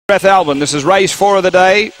Strathalbyn. This is race 4 of the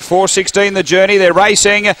day, 4:16 the journey. They're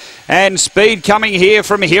racing and speed coming here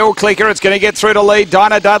from Hill Clicker. It's going to get through to lead.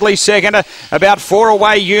 Dinah Dudley second, about 4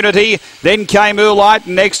 away Unity. Then came Oolite.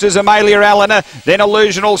 Next is Amelia Allen. Then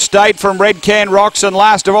Illusional State from Red Can Rocks. And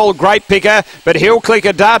last of all, Great Picker. But Hill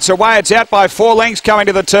Clicker darts away. It's out by 4 lengths coming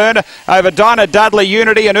to the turn over Dinah Dudley,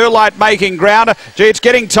 Unity and Oolite making ground. Gee, it's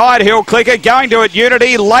getting tired, Hill Clicker. Going to it,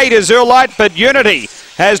 Unity. Late is Oolite, but Unity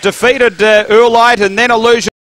has defeated Oolite and then Illusion.